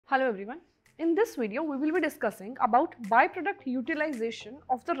Hello everyone. In this video, we will be discussing about byproduct utilization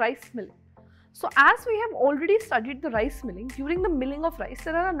of the rice milling. So as we have already studied the rice milling, during the milling of rice,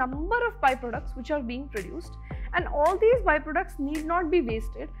 there are a number of byproducts which are being produced, and all these byproducts need not be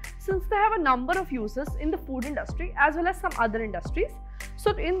wasted since they have a number of uses in the food industry as well as some other industries.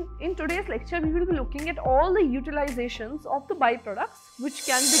 So in today's lecture, we will be looking at all the utilizations of the byproducts which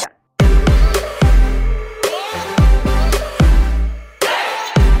can be done.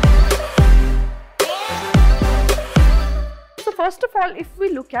 First of all, if we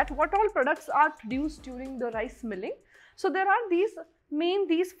look at what all products are produced during the rice milling, so there are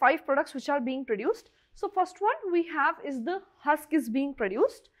these 5 products which are being produced. So first one we have is the husk is being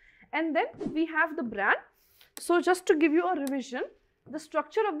produced, and then we have the bran. So just to give you a revision, the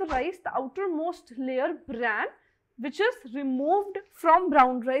structure of the rice, the outermost layer bran, which is removed from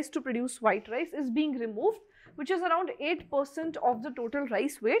brown rice to produce white rice, is being removed, which is around 8% of the total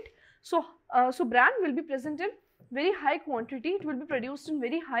rice weight. So bran will be present in very high quantity, it will be produced in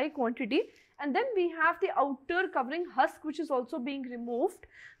very high quantity, and then we have the outer covering husk which is also being removed,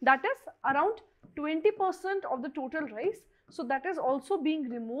 that is around 20% of the total rice. So that is also being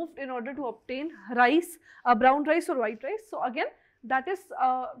removed in order to obtain rice, brown rice or white rice. So again that is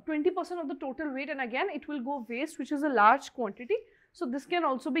 20% of the total weight, and again it will go waste, which is a large quantity. So this can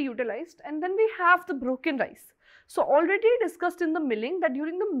also be utilized. And then we have the broken rice. So already discussed in the milling that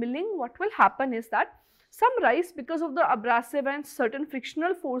during the milling what will happen is that some rice, because of the abrasive and certain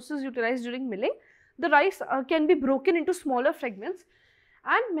frictional forces utilized during milling, the rice can be broken into smaller fragments,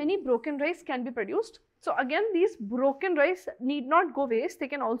 and many broken rice can be produced. So again these broken rice need not go waste, they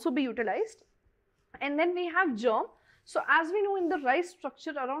can also be utilized. And then we have germ. So as we know, in the rice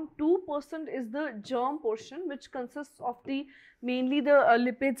structure around 2% is the germ portion, which consists of mainly the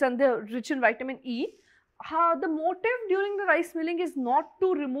lipids and the rich in vitamin E. The motive during the rice milling is not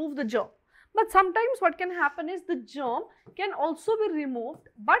to remove the germ. But sometimes what can happen is the germ can also be removed,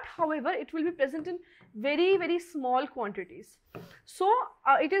 but however it will be present in very small quantities. So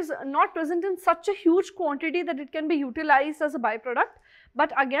it is not present in such a huge quantity that it can be utilized as a byproduct.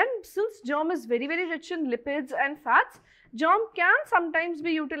 But again, since germ is very rich in lipids and fats, germ can sometimes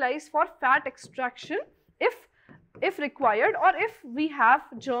be utilized for fat extraction if required, or if we have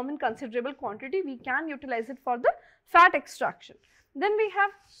germ in considerable quantity, we can utilize it for the fat extraction. Then we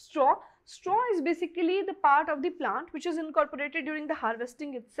have straw. Straw is basically the part of the plant which is incorporated during the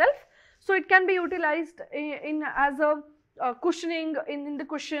harvesting itself. So it can be utilized as a cushioning in the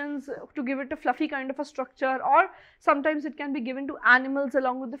cushions to give it a fluffy kind of a structure, or sometimes it can be given to animals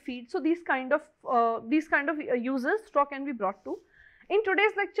along with the feed. So these kind of uses straw can be brought to. In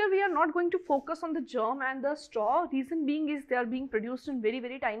today's lecture, we are not going to focus on the germ and the straw. Reason being is they are being produced in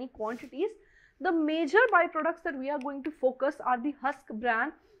very tiny quantities. The major byproducts that we are going to focus are the husk,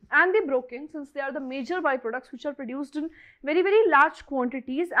 bran and the broken, since they are the major byproducts which are produced in very large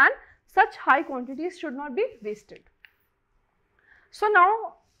quantities, and such high quantities should not be wasted. So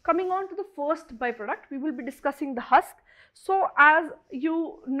now coming on to the first byproduct, we will be discussing the husk. So as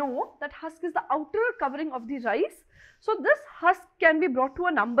you know that husk is the outer covering of the rice. So this husk can be brought to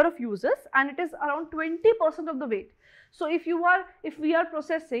a number of uses, and it is around 20% of the weight. So if we are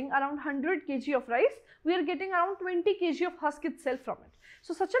processing around 100 kg of rice, we are getting around 20 kg of husk itself from it.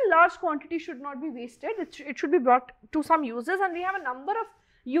 So such a large quantity should not be wasted, it should be brought to some uses, and we have a number of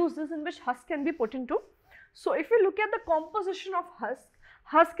uses in which husk can be put into. So if we look at the composition of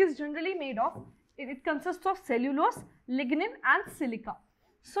husk is generally made of, it consists of cellulose, lignin and silica.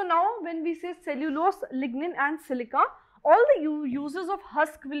 So now when we say cellulose, lignin and silica, all the uses of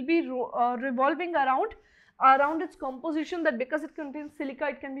husk will be revolving around its composition, that because it contains silica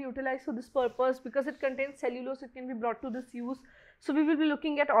it can be utilized for this purpose, because it contains cellulose it can be brought to this use. So we will be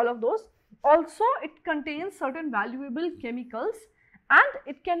looking at all of those. Also it contains certain valuable chemicals, and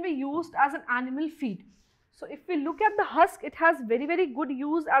it can be used as an animal feed. So if we look at the husk, it has very good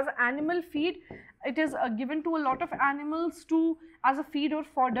use as an animal feed. It is given to a lot of animals as a feed or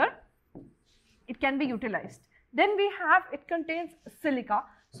fodder. It can be utilized. Then we have, it contains silica.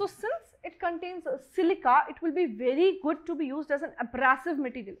 So since it contains silica, it will be very good to be used as an abrasive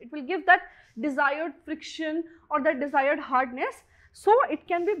material. It will give that desired friction or that desired hardness. So it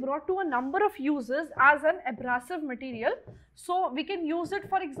can be brought to a number of uses as an abrasive material. So we can use it,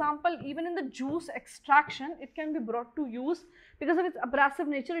 for example, even in the juice extraction, it can be brought to use. Because of its abrasive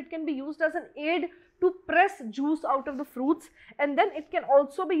nature, it can be used as an aid to press juice out of the fruits, and then it can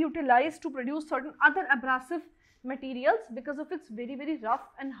also be utilized to produce certain other abrasive materials because of its very rough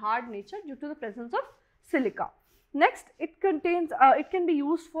and hard nature due to the presence of silica. Next, it contains, it can be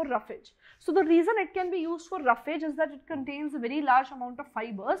used for roughage. So the reason it can be used for roughage is that it contains a very large amount of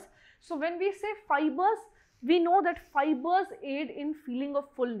fibers. So when we say fibers, we know that fibers aid in feeling of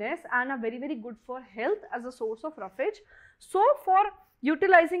fullness and are very, very good for health as a source of roughage. So for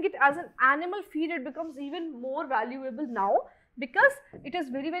utilizing it as an animal feed, it becomes even more valuable now, because it is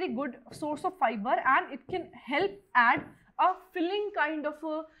very, very good source of fiber and it can help add a filling kind of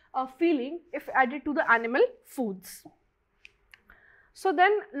a feeling if added to the animal foods. So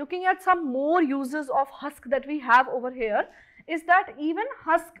then, looking at some more uses of husk that we have over here, is that even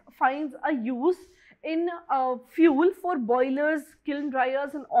husk finds a use in fuel for boilers, kiln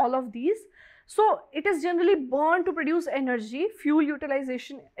dryers and all of these. So it is generally burned to produce energy. Fuel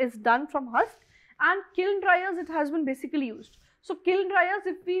utilization is done from husk, and kiln dryers, it has been basically used. So kiln dryers,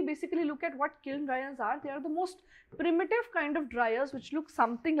 if we basically look at what kiln dryers are, they are the most primitive kind of dryers which look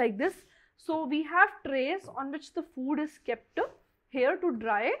something like this. So we have trays on which the food is kept. Here to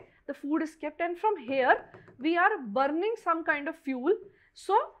dry, the food is kept, and from here we are burning some kind of fuel.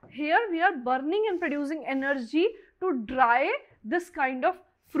 So here we are burning and producing energy to dry this kind of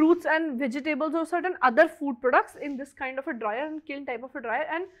fruits and vegetables or certain other food products in this kind of a dryer and kiln type of a dryer.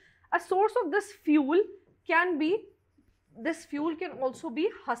 And a source of this fuel can be, this fuel can also be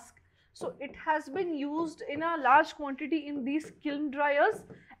husk. So it has been used in a large quantity in these kiln dryers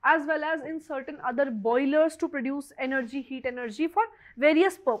as well as in certain other boilers to produce energy, heat energy for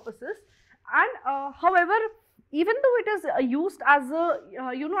various purposes. And however, even though it is used as a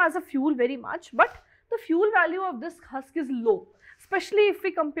as a fuel very much, but the fuel value of this husk is low, especially if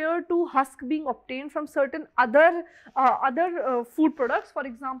we compare to husk being obtained from certain other food products. For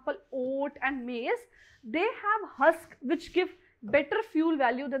example, oat and maize, they have husk which give better fuel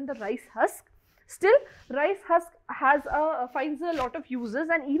value than the rice husk. Still, rice husk has finds a lot of uses,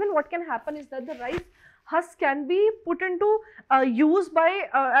 and even what can happen is that the rice husk can be put into use by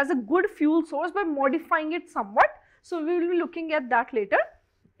as a good fuel source by modifying it somewhat. So we will be looking at that later.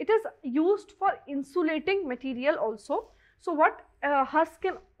 It is used for insulating material also. So what husk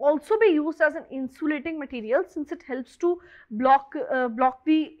can also be used as an insulating material, since it helps to block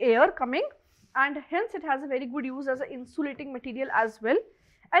the air coming, and hence it has a very good use as an insulating material as well.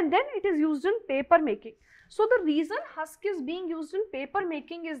 And then it is used in paper making. So the reason husk is being used in paper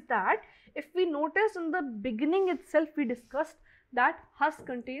making is that, if we notice in the beginning itself, we discussed that husk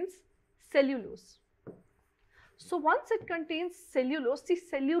contains cellulose. So once it contains cellulose, see,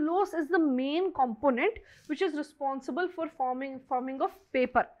 cellulose is the main component which is responsible for forming of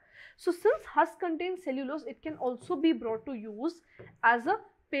paper. So since husk contains cellulose, it can also be brought to use as a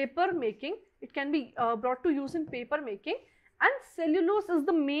paper making. It can be brought to use in paper making, and cellulose is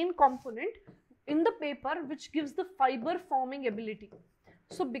the main component in the paper which gives the fiber forming ability.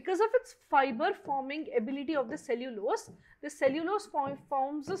 So because of its fiber forming ability of the cellulose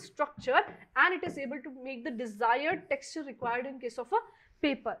forms a structure and it is able to make the desired texture required in case of a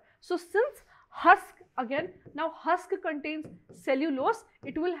paper. So since husk, again, now husk contains cellulose,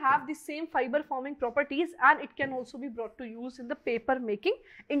 it will have the same fiber forming properties, and it can also be brought to use in the paper making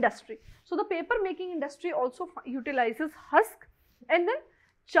industry. So the paper making industry also utilizes husk. And then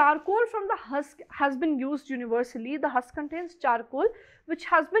charcoal from the husk has been used universally. The husk contains charcoal, which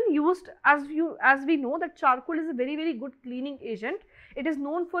has been used, as we know that charcoal is a very, very good cleaning agent. It is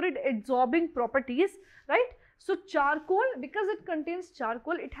known for its absorbing properties, right? So charcoal, because it contains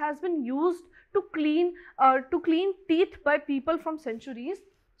charcoal, it has been used to clean teeth by people from centuries.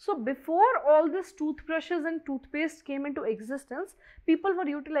 So before all this toothbrushes and toothpaste came into existence, people were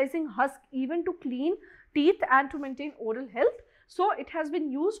utilizing husk even to clean teeth and to maintain oral health. So it has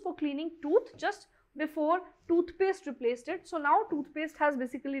been used for cleaning tooth just before toothpaste replaced it. So now toothpaste has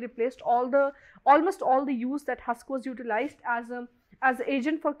basically replaced almost all the use that husk was utilized as an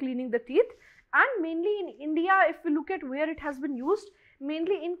agent for cleaning the teeth. And mainly in India, if we look at where it has been used,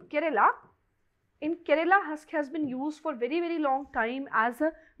 mainly in Kerala. In Kerala, husk has been used for very, very long time as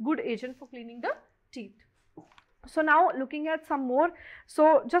a good agent for cleaning the teeth. So now looking at some more.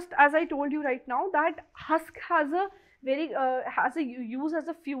 So just as I told you right now that husk has a use as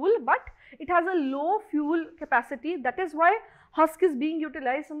a fuel, but it has a low fuel capacity. That is why husk is being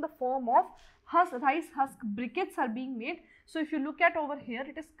utilized in the form of rice husk briquettes are being made. So if you look at over here,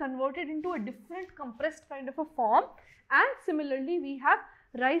 it is converted into a different compressed kind of a form, and similarly we have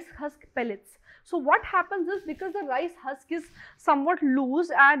rice husk pellets. So what happens is, because the rice husk is somewhat loose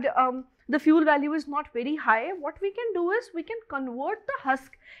and the fuel value is not very high, what we can do is we can convert the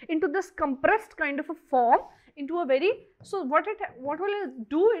husk into this compressed kind of a form into a very, so what will it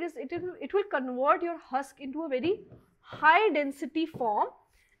do is it will convert your husk into a very high density form,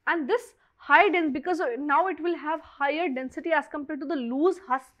 and this high density, because now it will have higher density as compared to the loose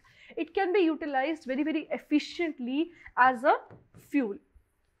husk. It can be utilized very, very efficiently as a fuel.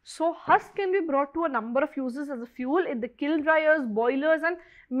 So husk can be brought to a number of uses as a fuel in the kiln dryers, boilers and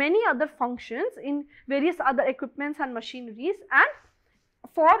many other functions in various other equipments and machineries, and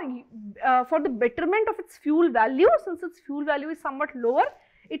for the betterment of its fuel value, since its fuel value is somewhat lower,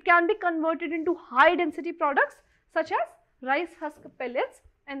 it can be converted into high density products such as rice husk pellets,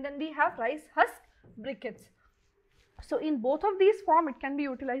 and then we have rice husk briquettes. So in both of these forms, it can be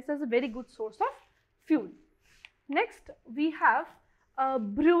utilized as a very good source of fuel. Next, we have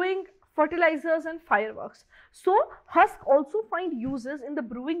brewing, fertilizers and fireworks. So husk also find uses in the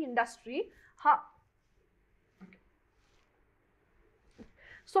brewing industry.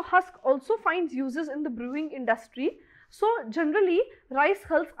 So husk also finds uses in the brewing industry. So generally rice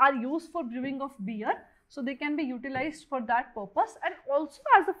hulls are used for brewing of beer. So they can be utilized for that purpose, and also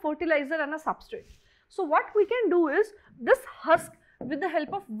as a fertilizer and a substrate. So what we can do is, this husk, with the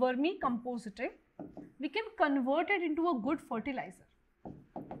help of vermicompositing, we can convert it into a good fertilizer.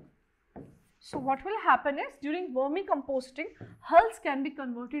 So what will happen is, during vermicomposting, hulls can be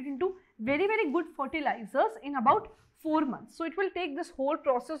converted into very, very good fertilizers in about 4 months. So it will take this whole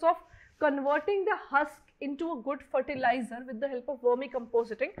process of converting the husk into a good fertilizer with the help of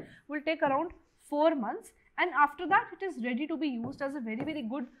vermicompositing will take around 4 months, and after that it is ready to be used as a very, very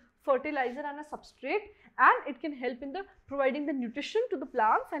good fertilizer and a substrate, and it can help in the providing the nutrition to the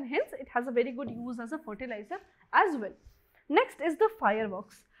plants, and hence it has a very good use as a fertilizer as well. Next is the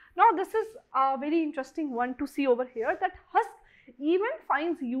fireworks. Now this is a very interesting one to see over here, that husk even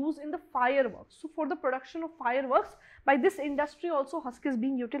finds use in the fireworks. So for the production of fireworks, by this industry also husk is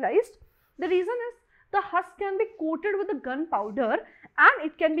being utilized. The reason is, the husk can be coated with a gunpowder and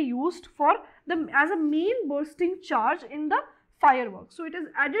it can be used for as a main bursting charge in the fireworks. So it is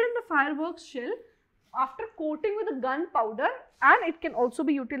added in the fireworks shell after coating with a gunpowder, and it can also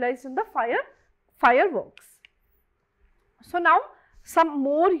be utilized in the fireworks. So now some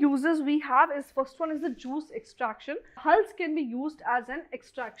more uses we have is, first one is the juice extraction. Hulls can be used as an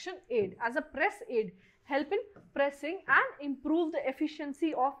extraction aid, as a press aid, help in pressing and improve the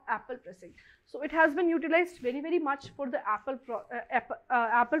efficiency of apple pressing. So it has been utilized very, very much for the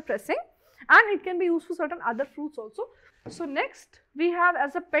apple pressing, and it can be used for certain other fruits also. So next we have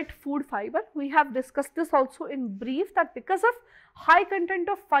as a pet food fiber. We have discussed this also in brief, that because of high content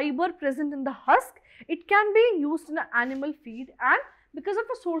of fiber present in the husk, it can be used in an animal feed, and because of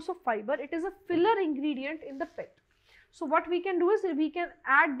the source of fiber, it is a filler ingredient in the pet. So what we can do is, we can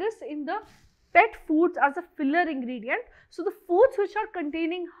add this in the pet foods as a filler ingredient. So the foods which are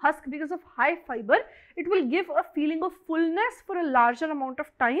containing husk, because of high fiber, it will give a feeling of fullness for a larger amount of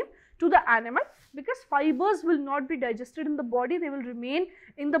time to the animal, because fibers will not be digested in the body, they will remain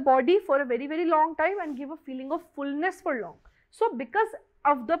in the body for a very, very long time and give a feeling of fullness for long. So because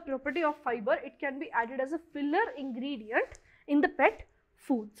of the property of fiber, it can be added as a filler ingredient in the pet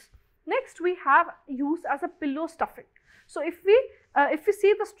foods. Next we have use as a pillow stuffing. So if we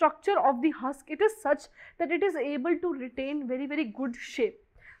see the structure of the husk, it is such that it is able to retain very, very good shape.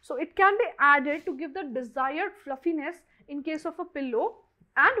 So it can be added to give the desired fluffiness in case of a pillow,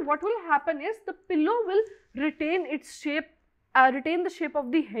 and what will happen is, the pillow will retain its shape, retain the shape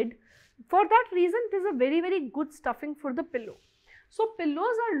of the head. For that reason, it is a very, very good stuffing for the pillow. So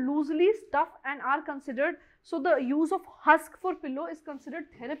pillows are loosely stuffed and are considered, so the use of husk for pillow is considered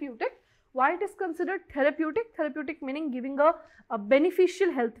therapeutic. Why it is considered therapeutic? Therapeutic meaning giving a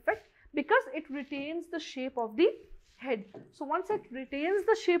beneficial health effect, because it retains the shape of the head. So once it retains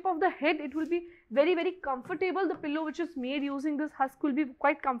the shape of the head, it will be very, very comfortable. The pillow which is made using this husk will be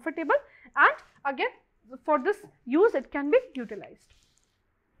quite comfortable, and again for this use it can be utilized.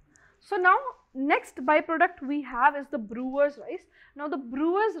 So now next byproduct we have is the brewer's rice. Now the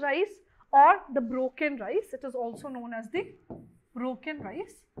brewer's rice, or the broken rice, it is also known as the broken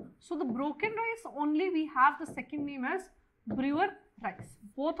rice. So the broken rice only we have the second name as brewer rice.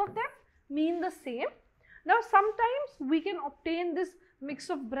 Both of them mean the same. Now sometimes we can obtain this mix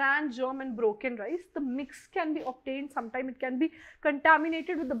of bran, germ and broken rice. The mix can be obtained, sometimes it can be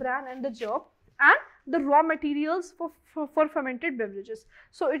contaminated with the bran and the germ and the raw materials for fermented beverages.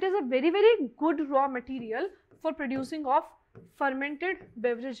 So it is a very, very good raw material for producing of fermented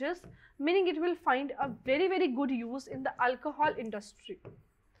beverages, meaning it will find a very, very good use in the alcohol industry.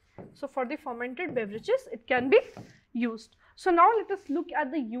 So for the fermented beverages it can be used. So now let us look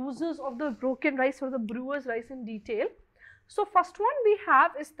at the uses of the broken rice or the brewer's rice in detail. So first one we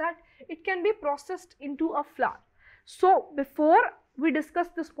have is that it can be processed into a flour. So before we discuss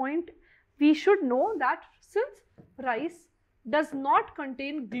this point, we should know that since rice does not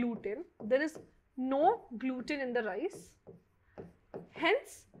contain gluten. There is no gluten in the rice.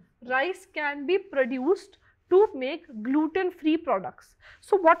 Hence, rice can be produced to make gluten-free products.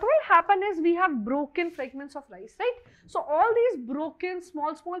 So what will happen is we have broken fragments of rice, right? So all these broken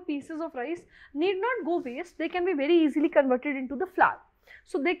small pieces of rice need not go waste. They can be very easily converted into the flour.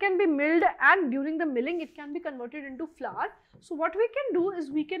 So they can be milled, and during the milling it can be converted into flour. So what we can do is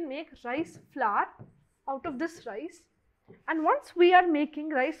we can make rice flour out of this rice. And once we are making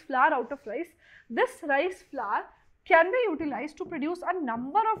rice flour out of rice, this rice flour can be utilized to produce a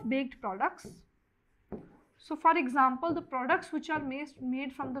number of baked products. So for example, the products which are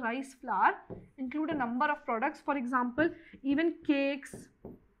made from the rice flour include a number of products. For example, even cakes,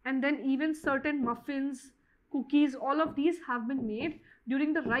 and then even certain muffins, cookies, all of these have been made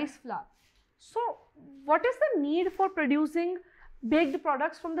during the rice flour. So what is the need for producing baked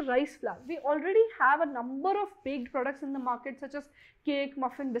products from the rice flour? We already have a number of baked products in the market, such as cake,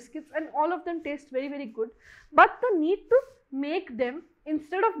 muffin, biscuits, and all of them taste very, very good. But the need to make them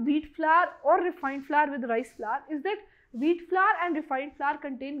instead of wheat flour or refined flour with rice flour is that wheat flour and refined flour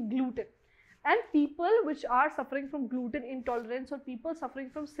contain gluten, and people which are suffering from gluten intolerance or people suffering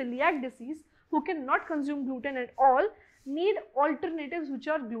from celiac disease who cannot consume gluten at all need alternatives which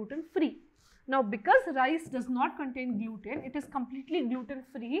are gluten free. Now, because rice does not contain gluten, it is completely gluten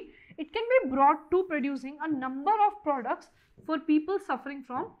free, it can be brought to producing a number of products for people suffering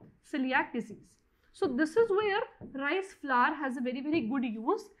from celiac disease. So this is where rice flour has a very, very good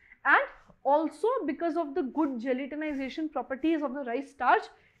use, and also because of the good gelatinization properties of the rice starch,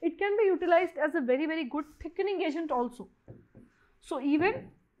 it can be utilized as a very, very good thickening agent also. So even,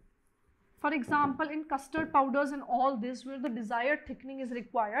 for example, in custard powders and all this where the desired thickening is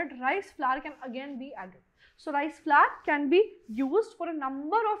required, rice flour can again be added. So rice flour can be used for a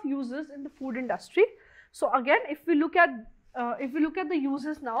number of uses in the food industry. So again, if we look at the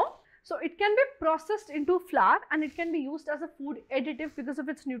uses now, so it can be processed into flour and it can be used as a food additive because of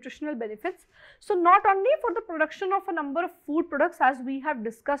its nutritional benefits. So not only for the production of a number of food products as we have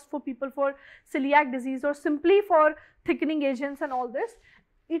discussed for people for celiac disease or simply for thickening agents and all this,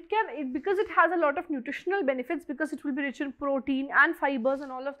 because it has a lot of nutritional benefits, because it will be rich in protein and fibers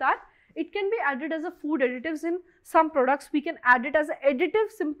and all of that, it can be added as a food additives in some products. We can add it as an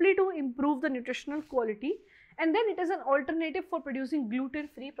additive simply to improve the nutritional quality. And then it is an alternative for producing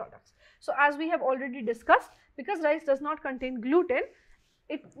gluten-free products. So as we have already discussed, because rice does not contain gluten,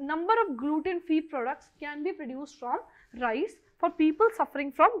 number of gluten-free products can be produced from rice for people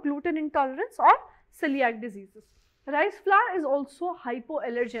suffering from gluten intolerance or celiac diseases. Rice flour is also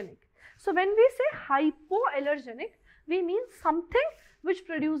hypoallergenic. So when we say hypoallergenic, we mean something which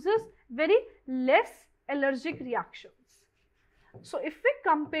produces very less allergic reactions. So if we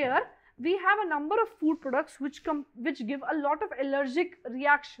compare, we have a number of food products which give a lot of allergic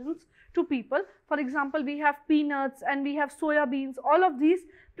reactions to people. For example, we have peanuts and we have soya beans. All of these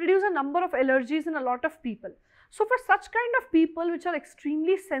produce a number of allergies in a lot of people. So for such kind of people which are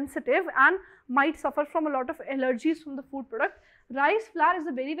extremely sensitive and might suffer from a lot of allergies from the food product, rice flour is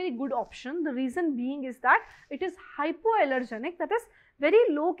a very, very good option. The reason being is that it is hypoallergenic, that is very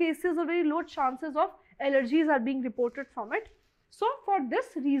low cases or very low chances of allergies are being reported from it. So for this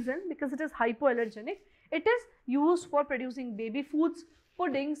reason, because it is hypoallergenic, it is used for producing baby foods,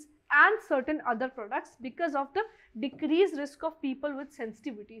 puddings and certain other products because of the decreased risk of people with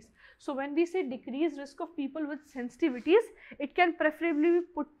sensitivities. So when we say decreased risk of people with sensitivities, it can preferably be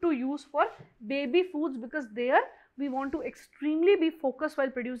put to use for baby foods, because there we want to extremely be focused while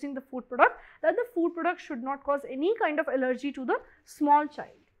producing the food product that the food product should not cause any kind of allergy to the small child.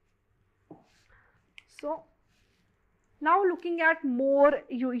 So now looking at more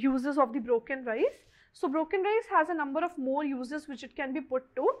uses of the broken rice. So broken rice has a number of more uses which it can be put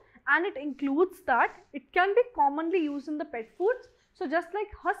to, and it includes that it can be commonly used in the pet foods. So just like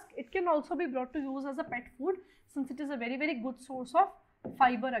husk, it can also be brought to use as a pet food since it is a very, very good source of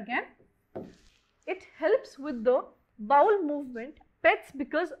fiber again. It helps with the bowel movement. Pets,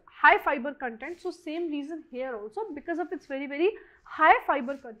 because high fiber content, so same reason here also, because of its very, very high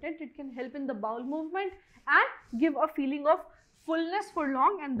fiber content, it can help in the bowel movement and give a feeling of fullness for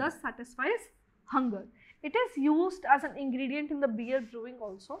long and thus satisfies hunger. It is used as an ingredient in the beer brewing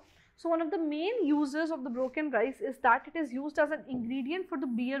also. So one of the main uses of the broken rice is that it is used as an ingredient for the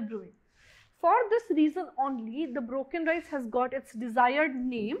beer brewing. For this reason only, the broken rice has got its desired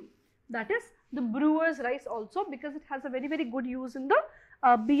name, that is the brewer's rice also, because it has a very, very good use in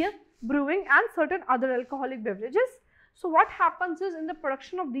the beer brewing and certain other alcoholic beverages. So what happens is, in the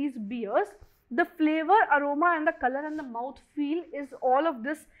production of these beers, the flavor, aroma and the color and the mouth feel is all of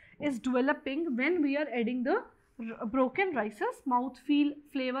this is developing when we are adding the broken rices, mouthfeel,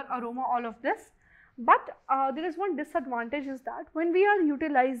 flavor, aroma, all of this. But there is one disadvantage is that when we are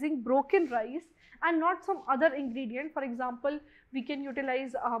utilizing broken rice and not some other ingredient, for example, we can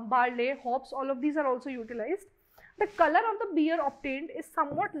utilize barley, hops, all of these are also utilized. The color of the beer obtained is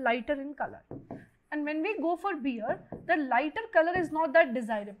somewhat lighter in color. And when we go for beer, the lighter color is not that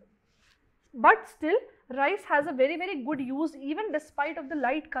desirable. But still, rice has a very, very good use. Even despite of the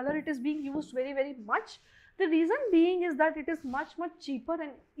light color, it is being used very, very much. The reason being is that it is much, much cheaper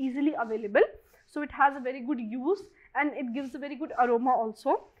and easily available. So it has a very good use and it gives a very good aroma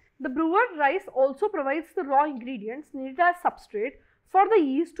also. The brewer rice also provides the raw ingredients needed as substrate for the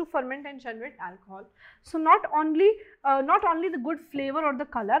yeast to ferment and generate alcohol. So not only the good flavor or the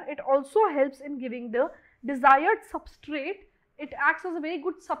color, it also helps in giving the desired substrate. It acts as a very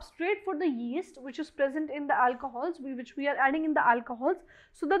good substrate for the yeast which is present in the alcohols, which we are adding in the alcohols,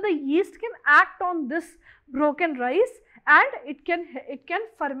 so that the yeast can act on this broken rice and it can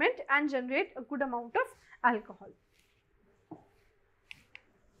ferment and generate a good amount of alcohol.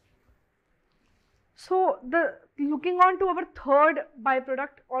 So looking on to our third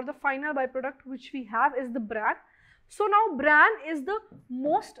byproduct or the final byproduct which we have is the bran. So now bran is the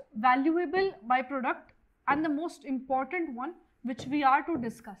most valuable byproduct and the most important one which we are to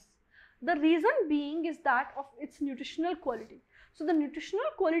discuss. The reason being is that of its nutritional quality. So the nutritional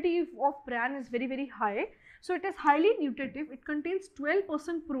quality of bran is very, very high. So it is highly nutritive. It contains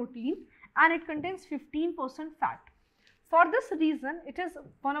 12% protein and it contains 15% fat. For this reason, it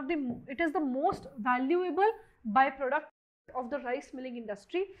is the most valuable byproduct of the rice milling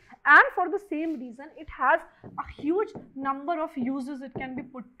industry, and for the same reason it has a huge number of uses it can be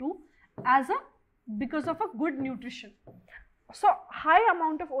put to because of a good nutrition. So high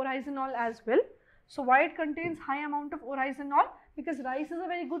amount of oryzanol as well. So why it contains high amount of oryzanol? Because rice is a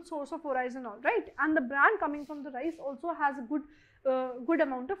very good source of oryzanol, right? And the bran coming from the rice also has a good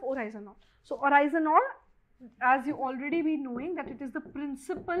amount of oryzanol. So oryzanol, as you already be knowing, that it is the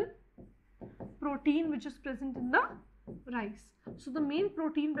principal protein which is present in the rice. So the main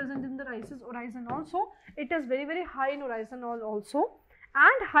protein present in the rice is oryzanol. So it is very, very high in oryzanol also,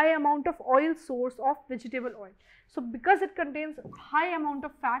 and high amount of oil source of vegetable oil. So because it contains high amount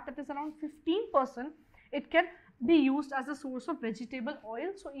of fat, that is around 15%, it can be used as a source of vegetable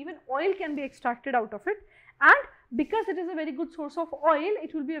oil. So even oil can be extracted out of it, and because it is a very good source of oil,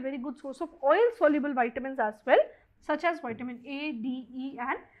 it will be a very good source of oil soluble vitamins as well, such as vitamin A, D, E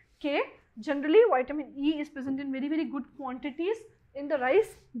and K. Generally vitamin E is present in very, very good quantities in the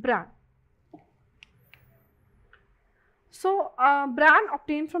rice bran. So bran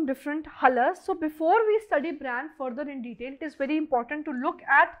obtained from different hullers. So before we study bran further in detail, it is very important to look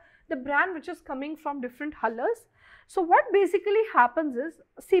at the bran which is coming from different hullers. So what basically happens is,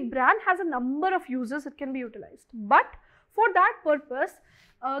 see, bran has a number of uses it can be utilized, but for that purpose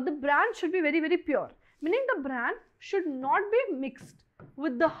the bran should be very, very pure, meaning the bran should not be mixed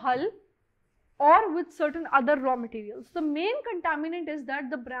with the hull or with certain other raw materials. The main contaminant is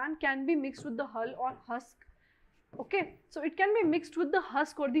that the bran can be mixed with the hull or husk. Okay, so it can be mixed with the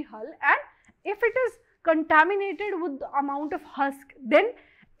husk or the hull, and if it is contaminated with the amount of husk, then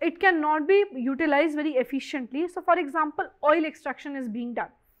it cannot be utilized very efficiently. So for example, oil extraction is being done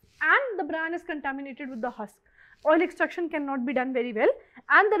and the bran is contaminated with the husk. Oil extraction cannot be done very well,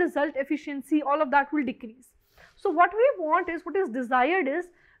 and the result efficiency, all of that will decrease. So what we want is, what is desired is,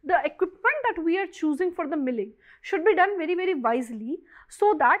 the equipment that we are choosing for the milling should be done very, very wisely,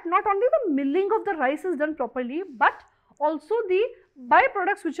 so that not only the milling of the rice is done properly, but also the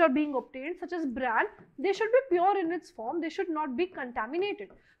byproducts which are being obtained, such as bran, they should be pure in its form, they should not be contaminated.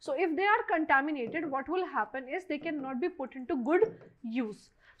 So if they are contaminated, what will happen is they cannot be put into good use.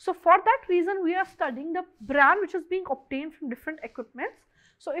 So for that reason, we are studying the bran which is being obtained from different equipments.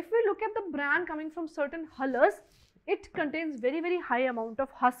 So if we look at the bran coming from certain hullers, it contains very, very high amount of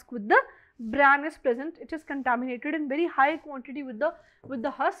husk with the bran is present. It is contaminated in very high quantity with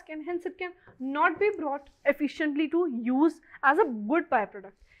the husk, and hence it can not be brought efficiently to use as a good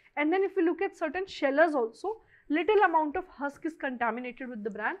byproduct. And then if we look at certain shellers also, little amount of husk is contaminated with the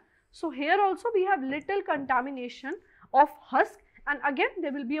bran. So here also we have little contamination of husk, and again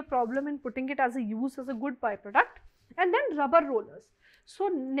there will be a problem in putting it as a use as a good byproduct. And then rubber rollers. So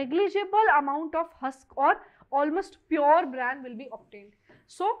negligible amount of husk or almost pure bran will be obtained.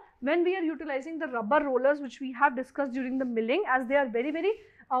 So when we are utilizing the rubber rollers, which we have discussed during the milling, as they are very, very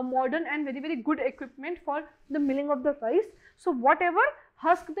modern and very, very good equipment for the milling of the rice. So whatever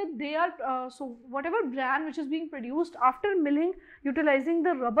husk that they are, so whatever bran which is being produced after milling utilizing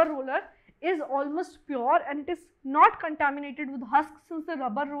the rubber roller, is almost pure and it is not contaminated with husk, since the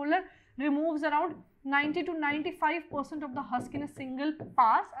rubber roller removes around 90 to 95% of the husk in a single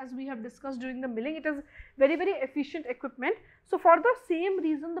pass, as we have discussed during the milling. It is very efficient equipment. So for the same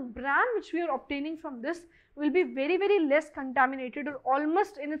reason, the bran which we are obtaining from this will be very less contaminated or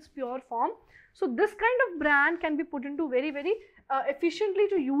almost in its pure form. So this kind of bran can be put into very efficiently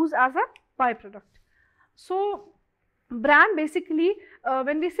to use as a byproduct. So bran, basically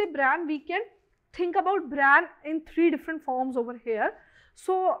when we say bran, we can think about bran in 3 different forms over here.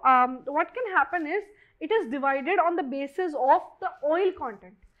 So what can happen is, it is divided on the basis of the oil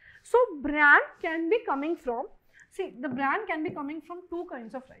content. So bran can be coming from, see, the bran can be coming from 2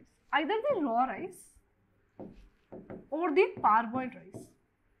 kinds of rice, either the raw rice or the parboiled rice.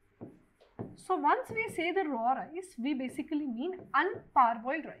 So once we say the raw rice, we basically mean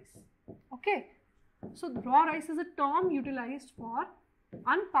unparboiled rice. Okay, so the raw rice is a term utilized for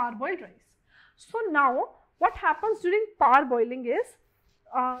unparboiled rice. So now what happens during parboiling is,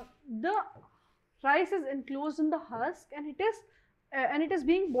 the rice is enclosed in the husk and it is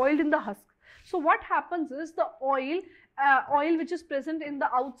being boiled in the husk. So what happens is, the oil which is present in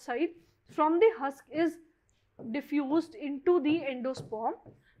the outside from the husk is diffused into the endosperm.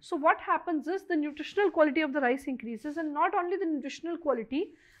 So what happens is, the nutritional quality of the rice increases, and not only the nutritional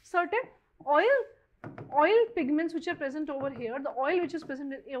quality, certain oil pigments which are present over here, the oil which is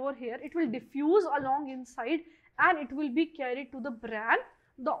present over here, it will diffuse along inside and it will be carried to the bran.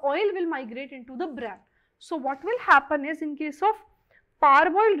 The oil will migrate into the bran. So what will happen is, in case of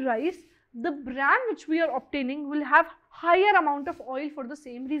parboiled rice, the bran which we are obtaining will have higher amount of oil for the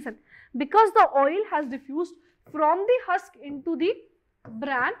same reason, because the oil has diffused from the husk into the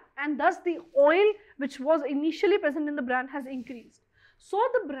bran, and thus the oil which was initially present in the bran has increased. So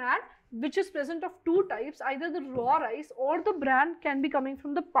the bran which is present of 2 types, either the raw rice or the bran can be coming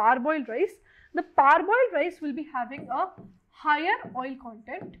from the parboiled rice. The parboiled rice will be having a higher oil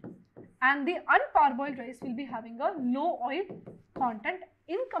content and the unparboiled rice will be having a low oil content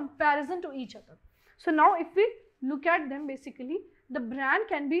in comparison to each other. So now if we look at them, basically the bran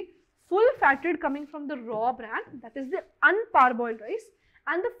can be full fatted coming from the raw bran, that is the unparboiled rice,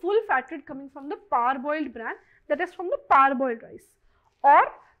 and the full fatted coming from the parboiled bran, that is from the parboiled rice. Or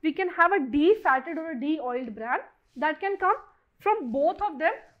we can have a defatted or a de-oiled bran that can come from both of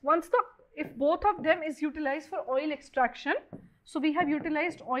them. If both of them is utilized for oil extraction, so we have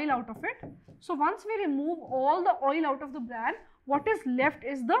utilized oil out of it. So once we remove all the oil out of the bran, what is left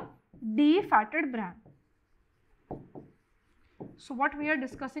is the defatted bran. So what we are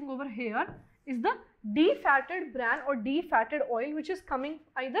discussing over here is the defatted bran or defatted oil, which is coming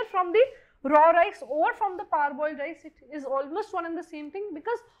either from the raw rice or from the parboiled rice. It is almost one and the same thing,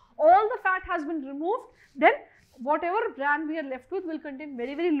 because all the fat has been removed. Then whatever bran we are left with will contain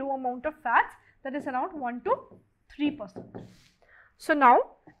very low amount of fats, that is around 1 to 3%. So now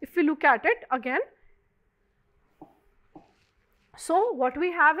if we look at it again, so what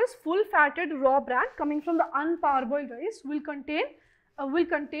we have is full fatted raw bran coming from the unparboiled rice will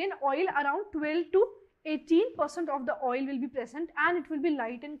contain oil around 12 to 18% of the oil will be present, and it will be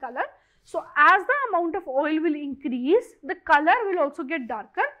light in color. So as the amount of oil will increase, the color will also get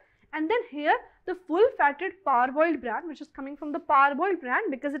darker. And then here the full fatted parboiled bran, which is coming from the parboiled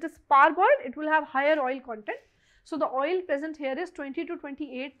bran, because it is parboiled, it will have higher oil content. So the oil present here is 20 to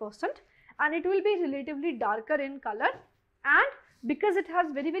 28% and it will be relatively darker in color, and because it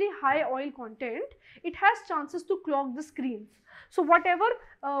has very high oil content, it has chances to clog the screens. So whatever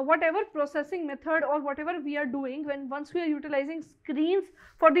processing method or whatever we are doing, once we are utilizing screens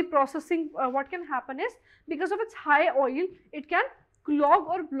for the processing, what can happen is, because of its high oil, it can clog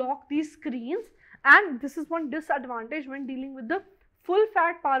or block these screens, and this is one disadvantage when dealing with the full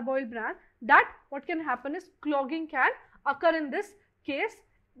fat parboiled bran, that what can happen is clogging can occur in this case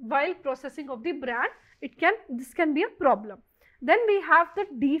while processing of the bran. This can be a problem. Then we have the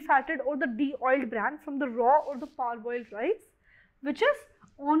defatted or the de-oiled bran from the raw or the parboiled rice, which is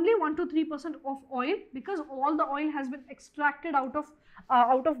only 1 to 3% of oil, because all the oil has been extracted out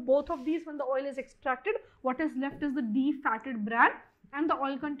of both of these. When the oil is extracted, what is left is the defatted bran, and the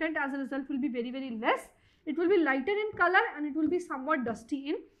oil content as a result will be very less. It will be lighter in color and it will be somewhat dusty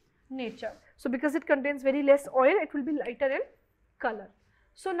in nature. So because it contains very less oil, it will be lighter in color.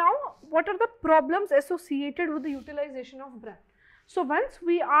 So now what are the problems associated with the utilization of bran? So once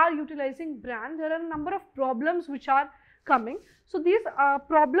we are utilizing bran, there are a number of problems which are coming. So these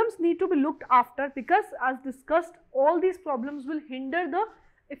problems need to be looked after, because as discussed, all these problems will hinder the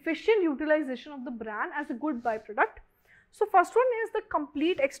efficient utilization of the bran as a good byproduct. So first one is the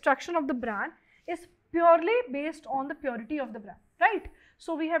complete extraction of the bran is purely based on the purity of the bran, right?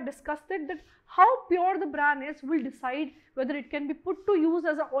 So we have discussed it that how pure the bran is will decide whether it can be put to use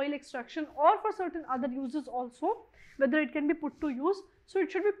as a oil extraction or for certain other uses also, whether it can be put to use. So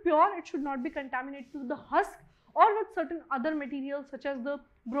it should be pure, it should not be contaminated with the husk or with certain other materials such as the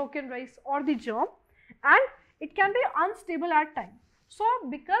broken rice or the germ, and it can be unstable at times. So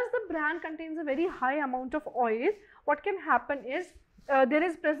because the bran contains a very high amount of oil, what can happen is there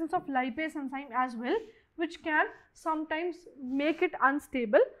is presence of lipase enzyme as well, which can sometimes make it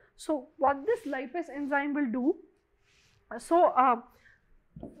unstable. So what this lipase enzyme will do,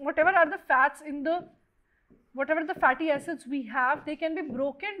 whatever are the fats in the, whatever the fatty acids we have, they can be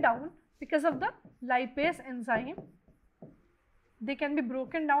broken down because of the lipase enzyme. They can be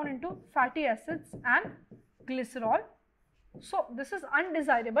broken down into fatty acids and glycerol. So this is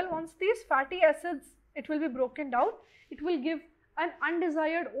undesirable. Once these fatty acids, it will be broken down, it will give an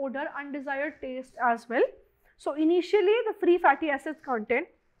undesired odor, undesired taste as well. So initially the free fatty acids content,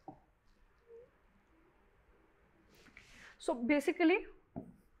 so basically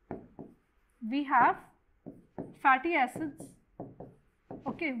we have fatty acids,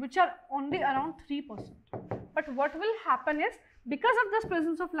 okay, which are only around 3%. But what will happen is, because of this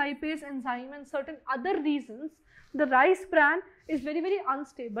presence of lipase enzyme and certain other reasons, the rice bran is very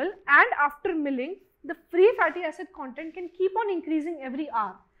unstable, and after milling, the free fatty acid content can keep on increasing every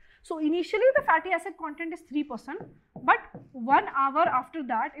hour. So initially the fatty acid content is 3%, but 1 hour after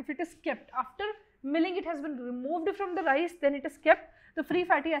that, if it is kept, after milling it has been removed from the rice, then it is kept, the free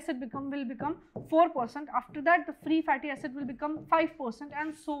fatty acid will become 4%. After that, the free fatty acid will become 5%,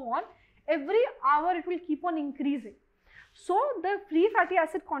 and so on. Every hour it will keep on increasing. So the free fatty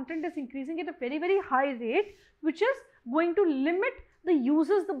acid content is increasing at a very high rate, which is going to limit the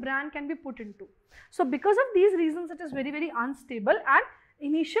uses the bran can be put into. So because of these reasons, it is very unstable, and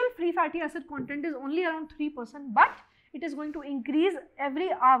initial free fatty acid content is only around 3%, but it is going to increase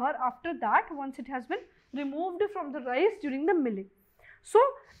every hour after that once it has been removed from the rice during the milling. So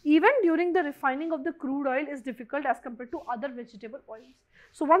even during the refining of the crude oil is difficult as compared to other vegetable oils.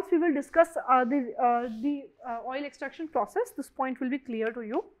 So once we will discuss the oil extraction process, this point will be clear to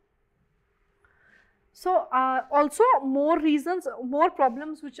you. So also more reasons, more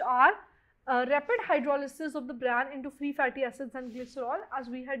problems which are rapid hydrolysis of the bran into free fatty acids and glycerol, as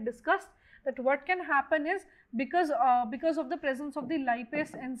we had discussed, that what can happen is because of the presence of the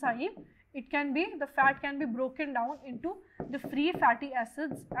lipase enzyme, it can be, the fat can be broken down into the free fatty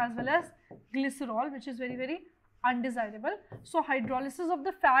acids as well as glycerol, which is very undesirable. So hydrolysis of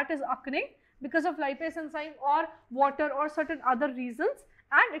the fat is occurring because of lipase enzyme or water or certain other reasons,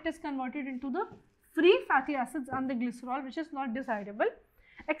 and it is converted into the free fatty acids and the glycerol, which is not desirable.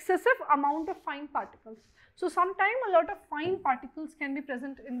 Excessive amount of fine particles. So sometimes a lot of fine particles can be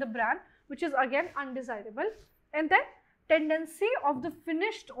present in the bran, which is again undesirable. And then tendency of the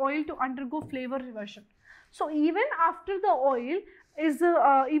finished oil to undergo flavor reversion. So even after the oil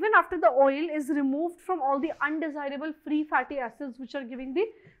is removed from all the undesirable free fatty acids which are giving the,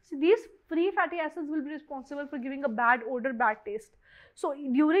 so these free fatty acids will be responsible for giving a bad odor, bad taste. So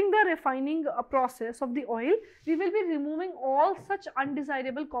during the refining process of the oil, we will be removing all such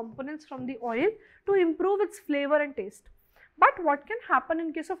undesirable components from the oil to improve its flavor and taste. But what can happen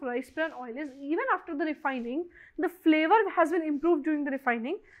in case of rice bran oil is, even after the refining, the flavor has been improved during the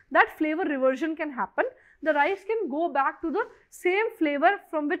refining, that flavor reversion can happen. The rice can go back to the same flavor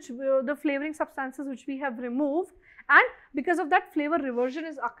from which the flavoring substances which we have removed, and because of that, flavor reversion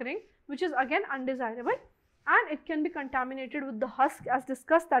is occurring, which is again undesirable, and it can be contaminated with the husk as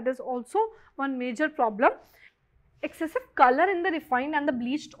discussed. That is also one major problem. Excessive color in the refined and the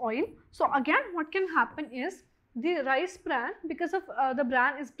bleached oil. So again, what can happen is, the rice bran, because of the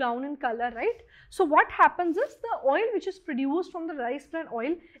bran is brown in color, right? So what happens is, the oil which is produced from the rice bran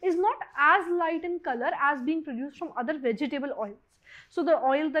oil is not as light in color as being produced from other vegetable oils. So the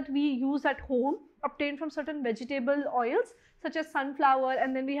oil that we use at home, obtained from certain vegetable oils such as sunflower,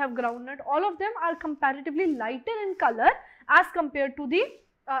 and then we have groundnut, all of them are comparatively lighter in color as compared to the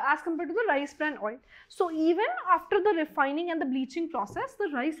rice bran oil. So even after the refining and the bleaching process, the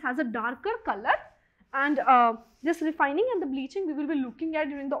rice has a darker color, and this refining and the bleaching we will be looking at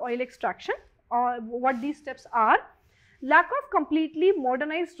during the oil extraction, what these steps are. Lack of completely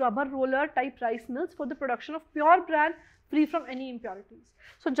modernized rubber roller type rice mills for the production of pure bran free from any impurities.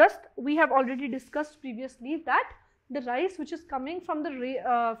 So just we have already discussed previously that the rice which is coming from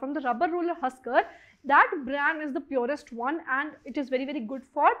the rubber roller husker, that bran is the purest one, and it is very good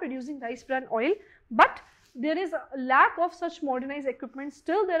for producing rice bran oil. But there is a lack of such modernized equipment.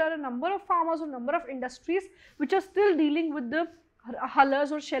 Still there are a number of farmers or number of industries which are still dealing with the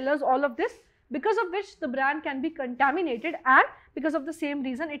hullers or shellers, all of this, because of which the bran can be contaminated, and because of the same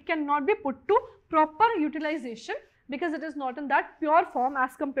reason it cannot be put to proper utilization because it is not in that pure form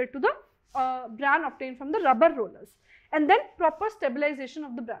as compared to the bran obtained from the rubber rollers. And then proper stabilization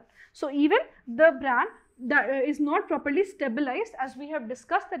of the bran. So even the bran that is not properly stabilized, as we have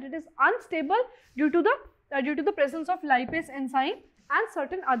discussed, that it is unstable due to the presence of lipase enzyme and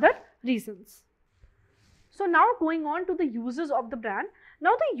certain other reasons. So now going on to the uses of the bran.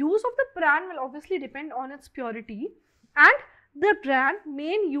 Now the use of the bran will obviously depend on its purity, and the bran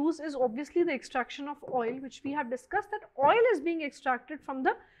main use is obviously the extraction of oil, which we have discussed that oil is being extracted from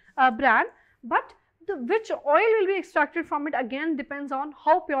the bran, but which oil will be extracted from it again depends on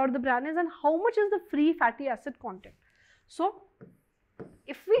how pure the bran is and how much is the free fatty acid content. So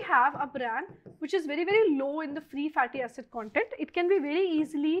if we have a bran which is very low in the free fatty acid content, it can be very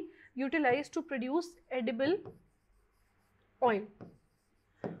easily utilized to produce edible oil.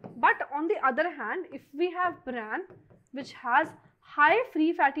 But on the other hand, if we have bran which has high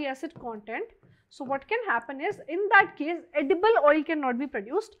free fatty acid content, so what can happen is, in that case edible oil cannot be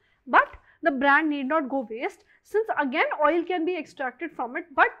produced, but the bran need not go waste, since again oil can be extracted from it,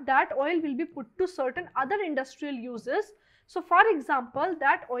 but that oil will be put to certain other industrial uses. So for example,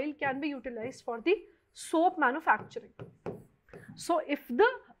 that oil can be utilized for the soap manufacturing. So if the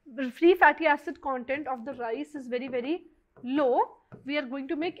free fatty acid content of the rice is very low, we are going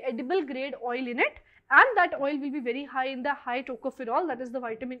to make edible grade oil in it, and that oil will be very high in the high tocopherol, that is the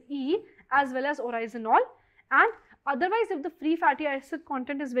vitamin E, as well as oryzanol. And otherwise, if the free fatty acid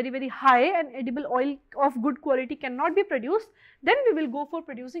content is very high and edible oil of good quality cannot be produced, then we will go for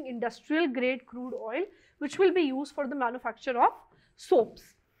producing industrial grade crude oil, which will be used for the manufacture of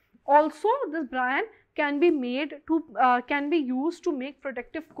soaps. Also, this bran can be used to make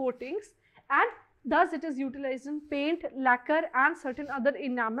protective coatings, and thus it is utilized in paint, lacquer and certain other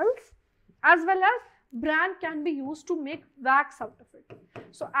enamels, as well as bran can be used to make wax out of it.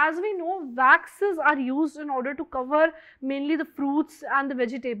 So as we know, waxes are used in order to cover mainly the fruits and the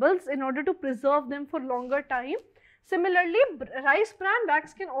vegetables in order to preserve them for longer time. Similarly, rice bran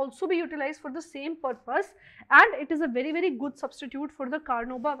wax can also be utilized for the same purpose, and it is a very good substitute for the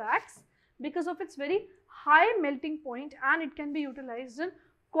carnauba wax because of its very high melting point, and it can be utilized in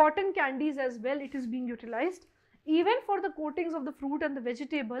cotton candies as well. It is being utilized even for the coatings of the fruit and the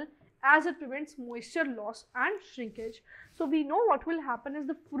vegetable, as it prevents moisture loss and shrinkage. So we know what will happen is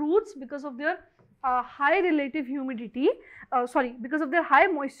the fruits, because of their high relative humidity, because of their high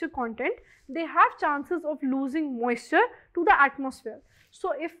moisture content, they have chances of losing moisture to the atmosphere.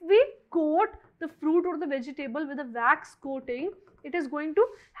 So if we coat the fruit or the vegetable with a wax coating, it is going to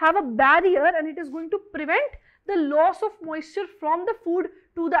have a barrier and it is going to prevent the loss of moisture from the food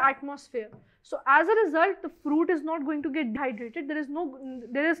to the atmosphere. So as a result, the fruit is not going to get dehydrated.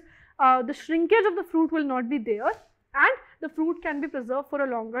 The shrinkage of the fruit will not be there, and the fruit can be preserved for a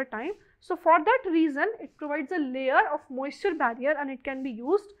longer time. So for that reason, it provides a layer of moisture barrier and it can be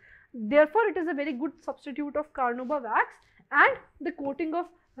used. Therefore, it is a very good substitute of carnauba wax, and the coating of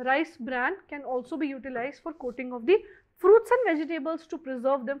rice bran can also be utilized for coating of the fruits and vegetables to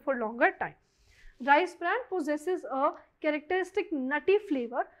preserve them for longer time. Rice bran possesses a characteristic nutty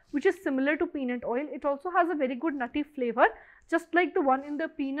flavor which is similar to peanut oil. It also has a very good nutty flavor, just like the one in the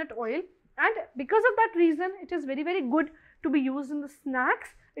peanut oil, and because of that reason it is very good to be used in the snacks.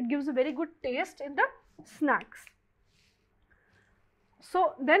 It gives a very good taste in the snacks.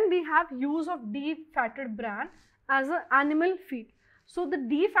 So then we have use of defatted bran as an animal feed. So the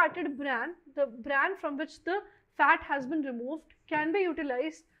defatted bran, the bran from which the fat has been removed, can be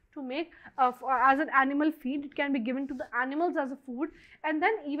utilized to make as an animal feed. It can be given to the animals as a food, and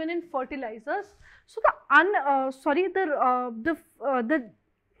then even in fertilizers. So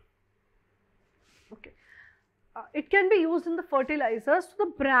it can be used in the fertilizers. So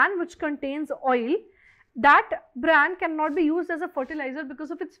the bran which contains oil, that bran cannot be used as a fertilizer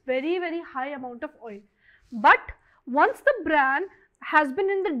because of its very high amount of oil. But once the bran has been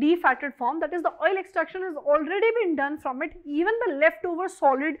in the defatted form, that is, the oil extraction has already been done from it, even the leftover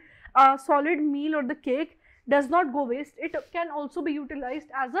solid meal or the cake does not go waste. It can also be utilized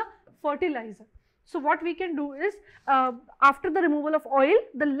as a fertilizer. So what we can do is, after the removal of oil,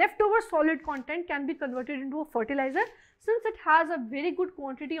 the leftover solid content can be converted into a fertilizer, since it has a very good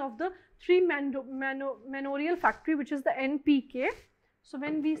quantity of the 3-manorial factor, which is the NPK. So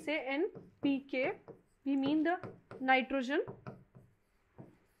when we say NPK, we mean the nitrogen,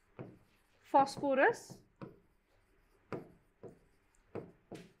 phosphorus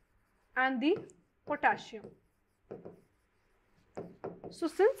and the potassium. So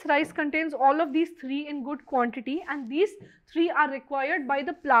since rice contains all of these three in good quantity and these three are required by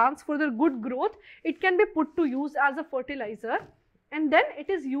the plants for their good growth, it can be put to use as a fertilizer, and then it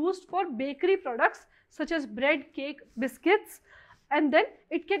is used for bakery products such as bread, cake, biscuits, and then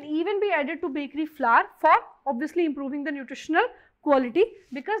it can even be added to bakery flour for obviously improving the nutritional quality,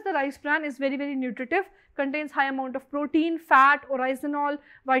 because the rice bran is very, very nutritive, contains high amount of protein, fat, oryzanol,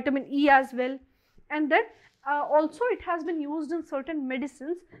 vitamin E as well. And then also it has been used in certain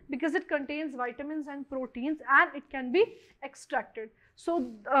medicines because it contains vitamins and proteins and it can be extracted.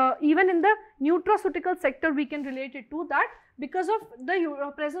 So even in the nutraceutical sector we can relate it to that, because of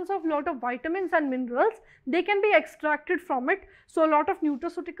the presence of lot of vitamins and minerals, they can be extracted from it. So a lot of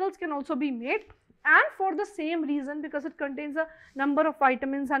nutraceuticals can also be made, and for the same reason, because it contains a number of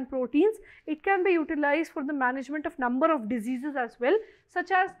vitamins and proteins, it can be utilized for the management of number of diseases as well, such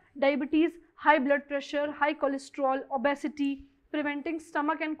as diabetes, high blood pressure, high cholesterol, obesity, preventing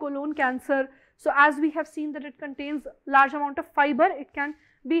stomach and colon cancer. So as we have seen that it contains large amount of fiber, it can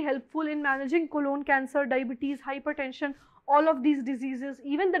be helpful in managing colon cancer, diabetes, hypertension, all of these diseases,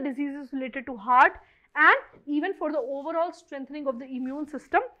 even the diseases related to heart, and even for the overall strengthening of the immune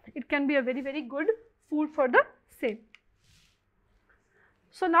system, it can be a very, very good food for the same.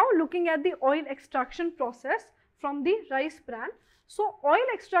 So now looking at the oil extraction process from the rice bran. So oil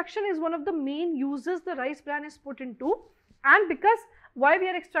extraction is one of the main uses the rice bran is put into, and because why we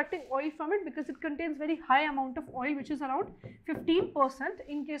are extracting oil from it, because it contains very high amount of oil, which is around 15%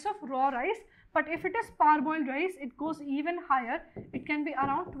 in case of raw rice, but if it is parboiled rice it goes even higher, it can be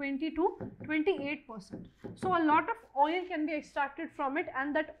around 20 to 28%. So a lot of oil can be extracted from it,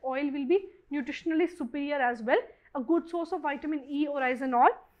 and that oil will be nutritionally superior as well, a good source of vitamin E, oryzanol.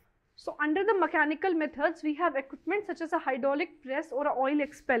 So under the mechanical methods we have equipment such as a hydraulic press or a oil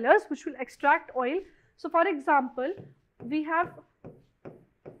expellers which will extract oil. So for example, we have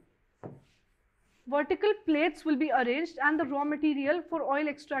vertical plates will be arranged and the raw material for oil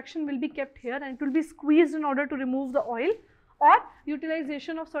extraction will be kept here and it will be squeezed in order to remove the oil, or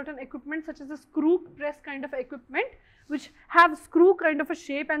utilization of certain equipment such as a screw press kind of equipment which have screw kind of a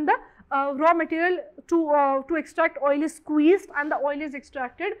shape, and the raw material to extract oil is squeezed and the oil is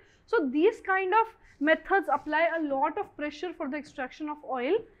extracted. So these kind of methods apply a lot of pressure for the extraction of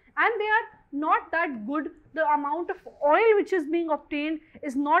oil, and they are not that good. The amount of oil which is being obtained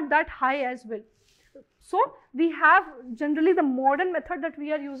is not that high as well. So we have generally the modern method that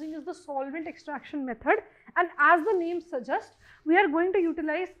we are using is the solvent extraction method, and as the name suggests, we are going to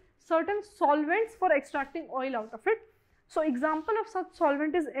utilize certain solvents for extracting oil out of it. So example of such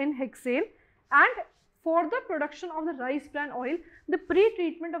solvent is N-hexane, and for the production of the rice bran oil, the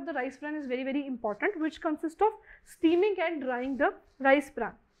pre-treatment of the rice bran is very, very important, which consists of steaming and drying the rice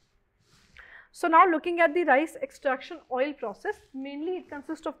bran. So now looking at the rice extraction oil process, mainly it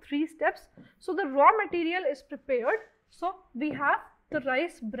consists of 3 steps. So the raw material is prepared. So we have the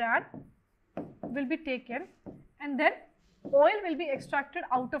rice bran will be taken, and then oil will be extracted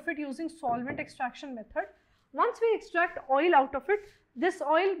out of it using solvent extraction method. Once we extract oil out of it, this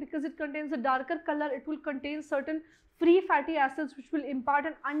oil, because it contains a darker color, it will contain certain free fatty acids which will impart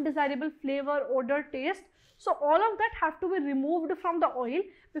an undesirable flavor, odor, taste. So all of that have to be removed from the oil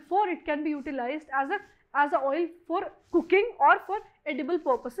before it can be utilized as a oil for cooking or for edible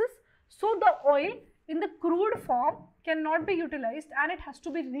purposes. So the oil in the crude form cannot be utilized and it has to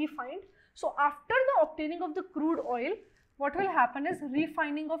be refined. So after the obtaining of the crude oil, what will happen is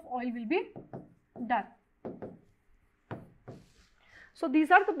refining of oil will be done. So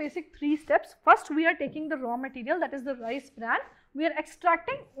these are the basic 3 steps. First, we are taking the raw material, that is the rice bran. We are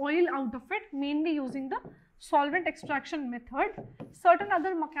extracting oil out of it, mainly using the solvent extraction method. Certain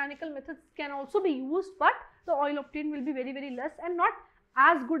other mechanical methods can also be used, but the oil obtained will be very, very less and not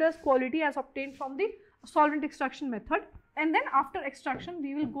as good as quality as obtained from the solvent extraction method. And then after extraction,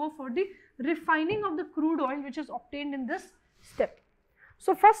 we will go for the refining of the crude oil which is obtained in this step.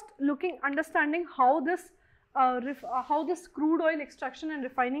 So first, understanding how this crude oil extraction and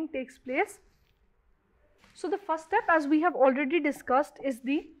refining takes place. So the first step, as we have already discussed, is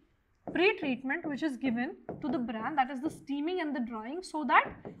the pre-treatment which is given to the bran, that is the steaming and the drying, so that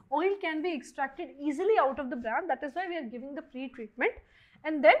oil can be extracted easily out of the bran. That is why we are giving the pre-treatment,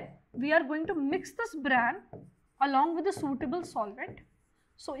 and then we are going to mix this bran along with a suitable solvent.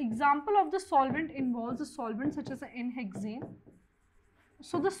 So example of the solvent involves a solvent such as an N-hexane.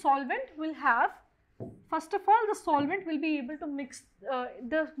 So the solvent will have, first of all, the solvent will be able to mix,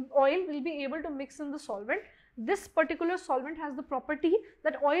 the oil will be able to mix in the solvent. This particular solvent has the property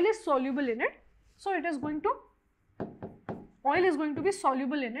that oil is soluble in it. So it is going to, oil is going to be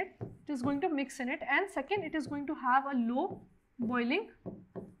soluble in it. It is going to mix in it, and second, it is going to have a low boiling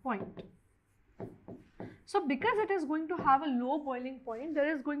point. So because it is going to have a low boiling point,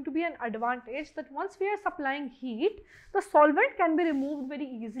 there is going to be an advantage that once we are supplying heat, the solvent can be removed very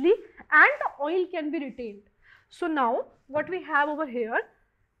easily and the oil can be retained. So now what we have over here,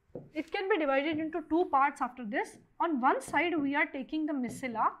 it can be divided into two parts after this. On one side we are taking the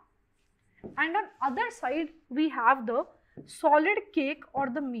micella and on other side we have the solid cake or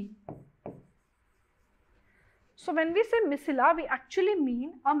the meal. So when we say micella, we actually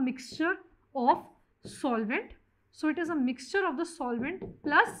mean a mixture of solvent. So it is a mixture of the solvent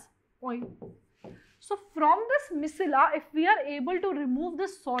plus oil. So from this micella, if we are able to remove the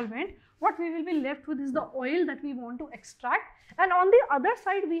solvent, what we will be left with is the oil that we want to extract, and on the other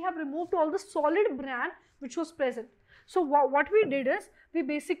side we have removed all the solid bran which was present. So what we did is, we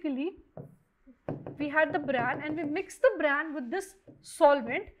had the bran and we mixed the bran with this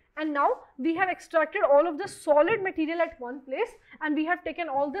solvent, and now we have extracted all of the solid material at one place and we have taken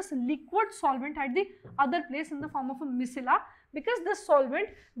all this liquid solvent at the other place in the form of a micella, because this solvent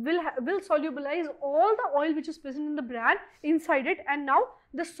will solubilize all the oil which is present in the bran inside it, and now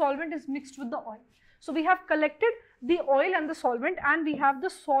the solvent is mixed with the oil. So we have collected the oil and the solvent, and we have the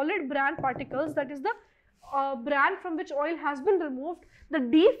solid bran particles, that is the bran from which oil has been removed. The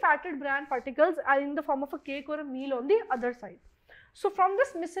defatted bran particles are in the form of a cake or a meal on the other side. So from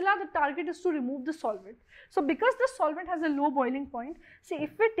this micella, the target is to remove the solvent. So because the solvent has a low boiling point, see,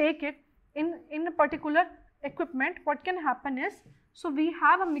 if we take it in a particular equipment, what can happen is, so we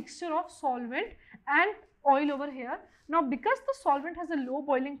have a mixture of solvent and oil over here. Now because the solvent has a low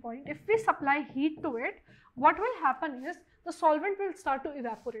boiling point, if we supply heat to it, what will happen is the solvent will start to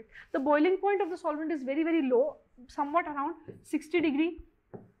evaporate. The boiling point of the solvent is very, very low, somewhat around 60 degrees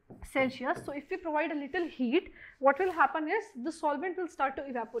Celsius. So if we provide a little heat, what will happen is the solvent will start to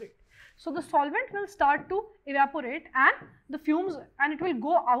evaporate. So the solvent will start to evaporate and the fumes, and it will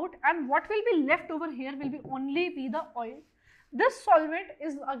go out, and what will be left over here will be only the oil. This solvent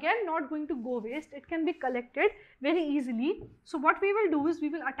is again not going to go waste, it can be collected very easily. So what we will do is, we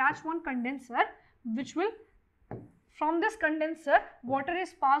will attach one condenser, which will, from this condenser, water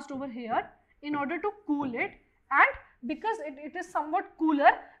is passed over here in order to cool it, and because it is somewhat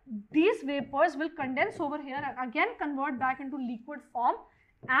cooler, these vapors will condense over here and again convert back into liquid form,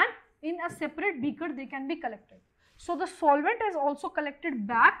 and in a separate beaker they can be collected. So the solvent is also collected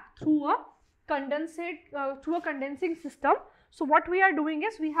back through a condensing system. So what we are doing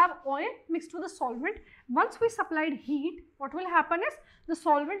is, we have oil mixed with the solvent. Once we supplied heat, what will happen is the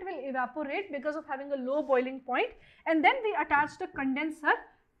solvent will evaporate because of having a low boiling point, and then we attached a condenser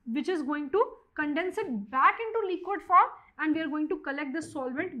which is going to condense it back into liquid form, and we are going to collect the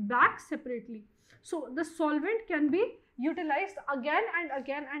solvent back separately. So the solvent can be utilized again and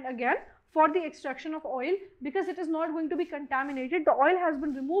again and again for the extraction of oil, because it is not going to be contaminated. The oil has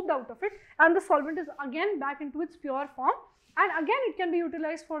been removed out of it and the solvent is again back into its pure form, and again it can be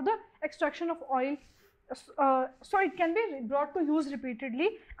utilized for the extraction of oil. So it can be brought to use repeatedly,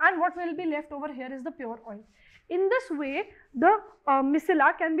 and what will be left over here is the pure oil. In this way, the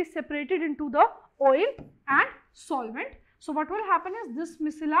micella can be separated into the oil and solvent. So what will happen is, this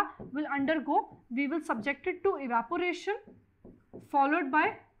micella will undergo, we will subject it to evaporation followed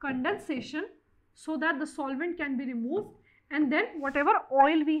by condensation, so that the solvent can be removed, and then whatever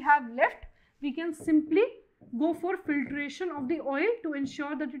oil we have left, we can simply go for filtration of the oil to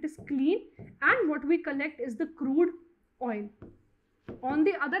ensure that it is clean, and what we collect is the crude oil. On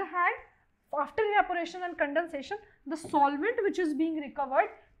the other hand, after evaporation and condensation, the solvent which is being recovered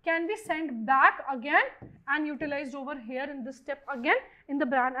can be sent back again and utilized over here in this step again in the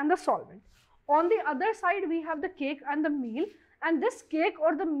bran and the solvent. On the other side, we have the cake and the meal, and this cake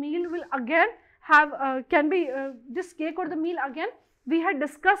or the meal will again have this cake or the meal again we had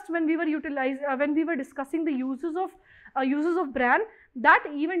discussed when we were discussing the uses of bran, that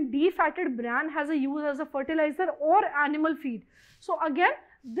even defatted bran has a use as a fertilizer or animal feed. So again,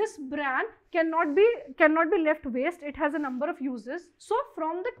 this bran cannot be left waste, it has a number of uses. So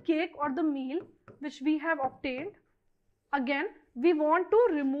from the cake or the meal which we have obtained, again we want to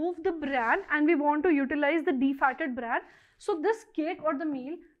remove the bran and we want to utilize the defatted bran. So this cake or the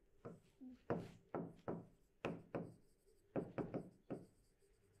meal,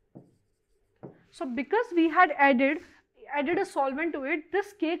 so because we had added a solvent to it,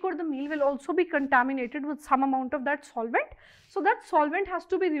 this cake or the meal will also be contaminated with some amount of that solvent. So that solvent has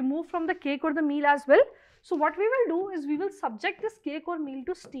to be removed from the cake or the meal as well. So what we will do is, we will subject this cake or meal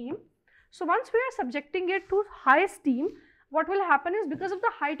to steam. So once we are subjecting it to high steam, what will happen is, because of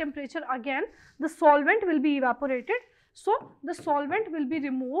the high temperature, again the solvent will be evaporated. So the solvent will be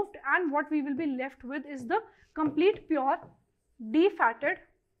removed, and what we will be left with is the complete pure defatted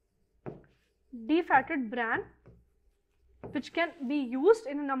bran, which can be used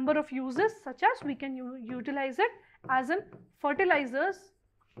in a number of uses, such as we can utilize it as in fertilizers,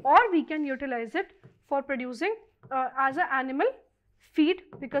 or we can utilize it for producing as an animal feed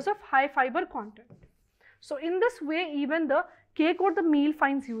because of high fiber content. So in this way, even the cake or the meal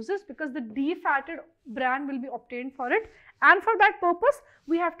finds uses because the defatted bran will be obtained for it, and for that purpose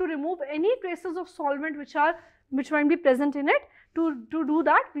we have to remove any traces of solvent which might be present in it. To do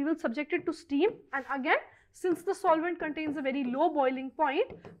that, we will subject it to steam, and again, since the solvent contains a very low boiling point,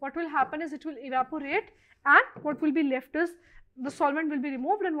 what will happen is it will evaporate, and what will be left is the solvent will be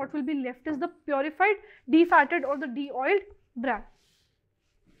removed, and what will be left is the purified, defatted or the de-oiled bran.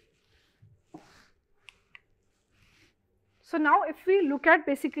 So now if we look at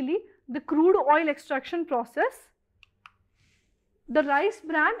basically the crude oil extraction process, the rice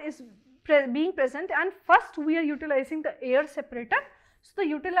bran is being present, and first we are utilizing the air separator. So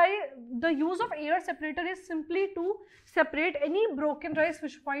the use of air separator is simply to separate any broken rice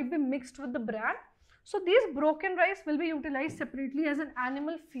which might be mixed with the bran. So these broken rice will be utilized separately as an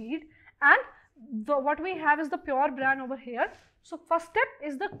animal feed, and what we have is the pure bran over here. So first step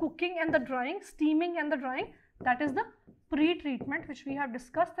is the cooking and the drying, steaming and the drying. That is the pre-treatment, which we have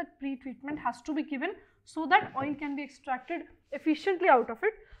discussed, that pre-treatment has to be given so that oil can be extracted efficiently out of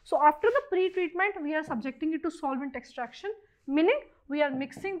it. So after the pre-treatment, we are subjecting it to solvent extraction, meaning we are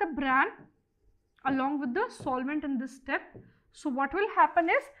mixing the bran along with the solvent in this step. So what will happen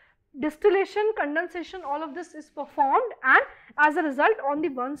is distillation, condensation, all of this is performed, and as a result, on the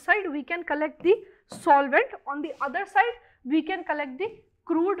one side we can collect the solvent, on the other side we can collect the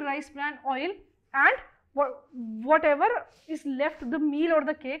crude rice bran oil, and whatever is left, the meal or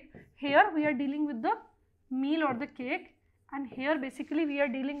the cake. Here we are dealing with the meal or the cake, and here basically we are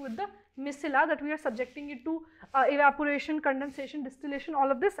dealing with the miscela, that we are subjecting it to evaporation, condensation, distillation,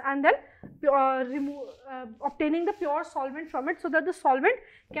 all of this, and then obtaining the pure solvent from it, so that the solvent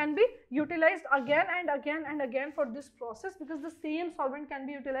can be utilized again and again and again for this process, because the same solvent can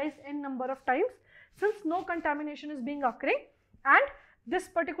be utilized n number of times since no contamination is being occurring. And this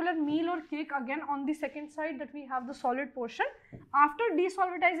particular meal or cake, again on the second side that we have the solid portion, after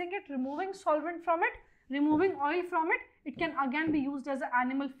desolventizing it, removing solvent from it, removing oil from it, it can again be used as an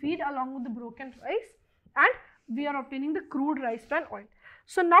animal feed along with the broken rice, and we are obtaining the crude rice bran oil.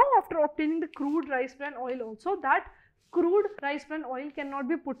 So now after obtaining the crude rice bran oil also, that crude rice bran oil cannot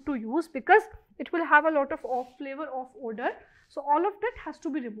be put to use because it will have a lot of off flavor, off odor. So all of that has to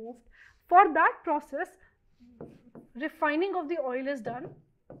be removed. For that process, refining of the oil is done.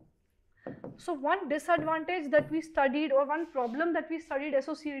 So one disadvantage that we studied, or one problem that we studied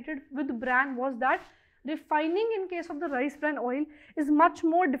associated with bran, was that refining in case of the rice bran oil is much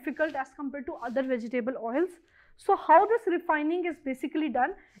more difficult as compared to other vegetable oils. So how this refining is basically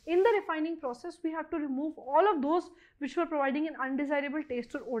done? In the refining process, we have to remove all of those which were providing an undesirable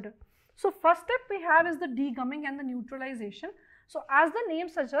taste or odor. So first step we have is the degumming and the neutralization. So as the name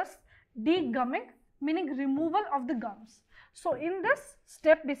suggests, degumming meaning removal of the gums. So in this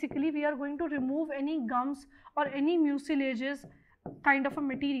step basically we are going to remove any gums or any mucilages kind of a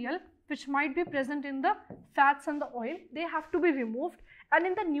material which might be present in the fats and the oil. They have to be removed. And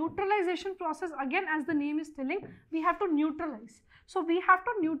in the neutralization process, again as the name is telling, we have to neutralize. So we have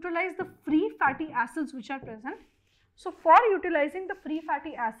to neutralize the free fatty acids which are present. So for utilizing the free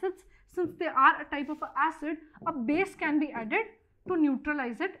fatty acids, since they are a type of acid, a base can be added to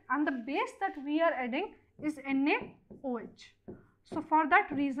neutralize it, and the base that we are adding is NaOH. So for that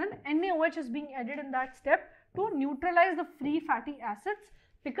reason, NaOH is being added in that step to neutralize the free fatty acids,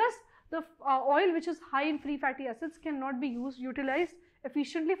 because the oil which is high in free fatty acids cannot be utilized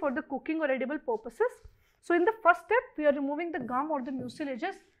efficiently for the cooking or edible purposes. So in the first step, we are removing the gum or the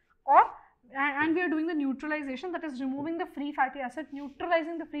mucilages, and we are doing the neutralization, that is removing the free fatty acid,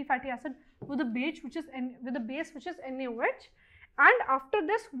 neutralizing the free fatty acid with a base which is NaOH. And after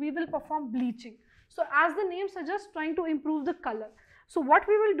this we will perform bleaching. So as the name suggests, trying to improve the color. So what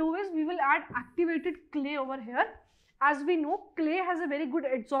we will do is we will add activated clay over here. As we know, clay has a very good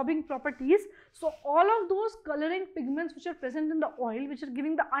adsorbing properties. So all of those coloring pigments which are present in the oil, which are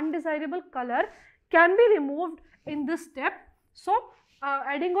giving the undesirable color, can be removed in this step. So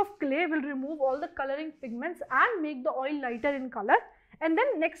adding of clay will remove all the coloring pigments and make the oil lighter in color. And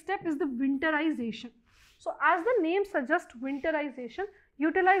then next step is the winterization. So as the name suggests, winterization,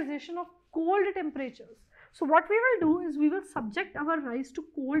 utilization of cold temperatures. So what we will do is we will subject our rice to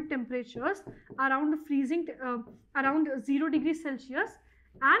cold temperatures around the freezing, around 0 degrees Celsius,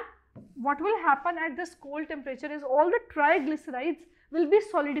 and what will happen at this cold temperature is all the triglycerides will be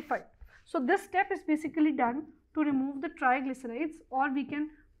solidified. So this step is basically done to remove the triglycerides, or we can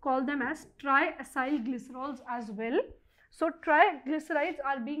call them as triacylglycerols as well. So triglycerides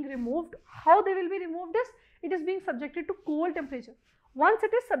are being removed. How they will be removed is, it is being subjected to cold temperature. Once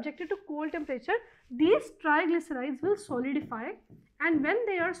it is subjected to cold temperature, these triglycerides will solidify, and when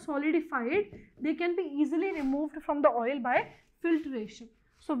they are solidified, they can be easily removed from the oil by filtration.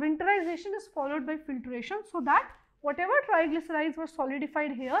 So winterization is followed by filtration, so that whatever triglycerides were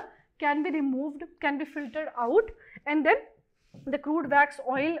solidified here can be removed, can be filtered out, and then the crude wax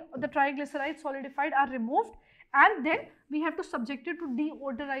oil, the triglycerides solidified are removed, and then we have to subject it to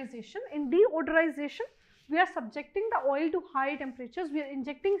deodorization. In deodorization, we are subjecting the oil to high temperatures, we are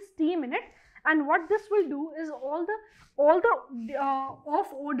injecting steam in it, and what this will do is all the off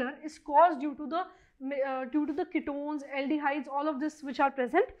odor is caused due to the ketones, aldehydes, all of this which are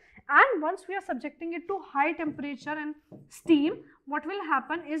present. And once we are subjecting it to high temperature and steam, what will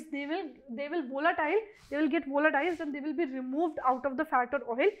happen is they will get volatilized, and they will be removed out of the fat or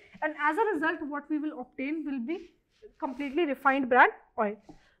oil, and as a result what we will obtain will be completely refined bran oil.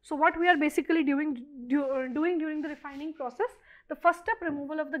 So what we are basically doing during the refining process, the first step,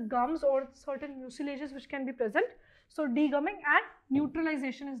 removal of the gums or certain mucilages which can be present. So degumming and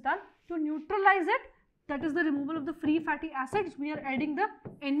neutralization is done. To neutralize it, that is the removal of the free fatty acids, we are adding the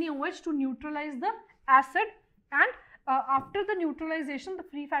NaOH to neutralize the acid, and after the neutralization, the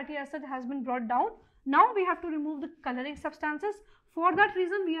free fatty acid has been brought down. Now we have to remove the coloring substances. For that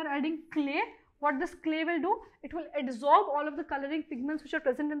reason, we are adding clay. What this clay will do, it will absorb all of the coloring pigments which are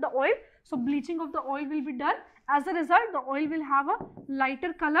present in the oil. So bleaching of the oil will be done. As a result, the oil will have a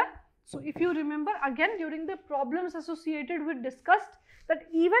lighter color. So if you remember, again during the problems associated, we discussed that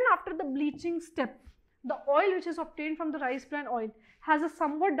even after the bleaching step, the oil which is obtained from the rice bran oil has a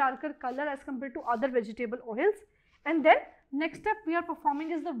somewhat darker color as compared to other vegetable oils. And then next step we are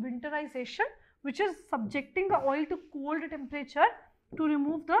performing is the winterization, which is subjecting the oil to cold temperature to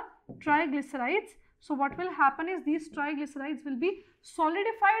remove the triglycerides. So what will happen is, these triglycerides will be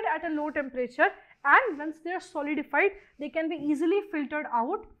solidified at a low temperature, and once they are solidified, they can be easily filtered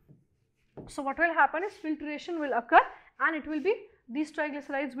out. So what will happen is, filtration will occur, and it will be, these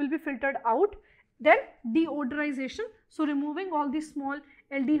triglycerides will be filtered out. Then deodorization, so removing all these small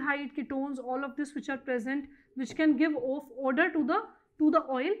aldehyde, ketones, all of this which are present, which can give off odor to the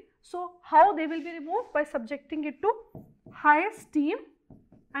oil. So how they will be removed? By subjecting it to high steam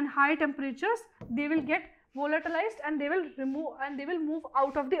and high temperatures, they will get volatilized, and they will move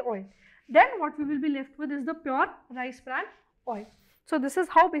out of the oil. Then what we will be left with is the pure rice bran oil. So this is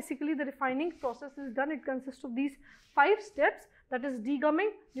how basically the refining process is done. It consists of these 5 steps, that is degumming,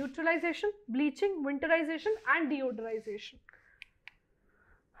 neutralization, bleaching, winterization and deodorization.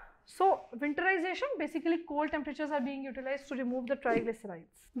 So winterization, basically cold temperatures are being utilized to remove the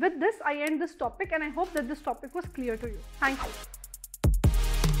triglycerides. With this, I end this topic, and I hope that this topic was clear to you. Thank you.